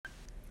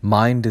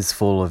Mind is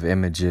full of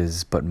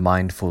images, but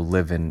mindful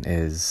living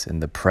is in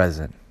the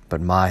present.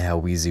 But my,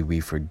 how easy we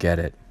forget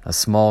it. A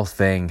small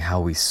thing, how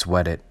we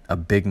sweat it. A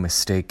big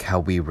mistake, how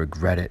we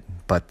regret it.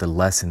 But the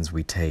lessons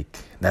we take,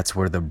 that's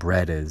where the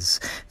bread is.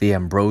 The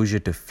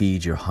ambrosia to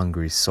feed your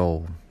hungry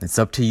soul. It's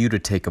up to you to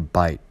take a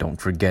bite, don't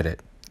forget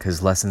it.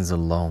 'Cause lessons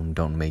alone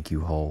don't make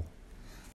you whole.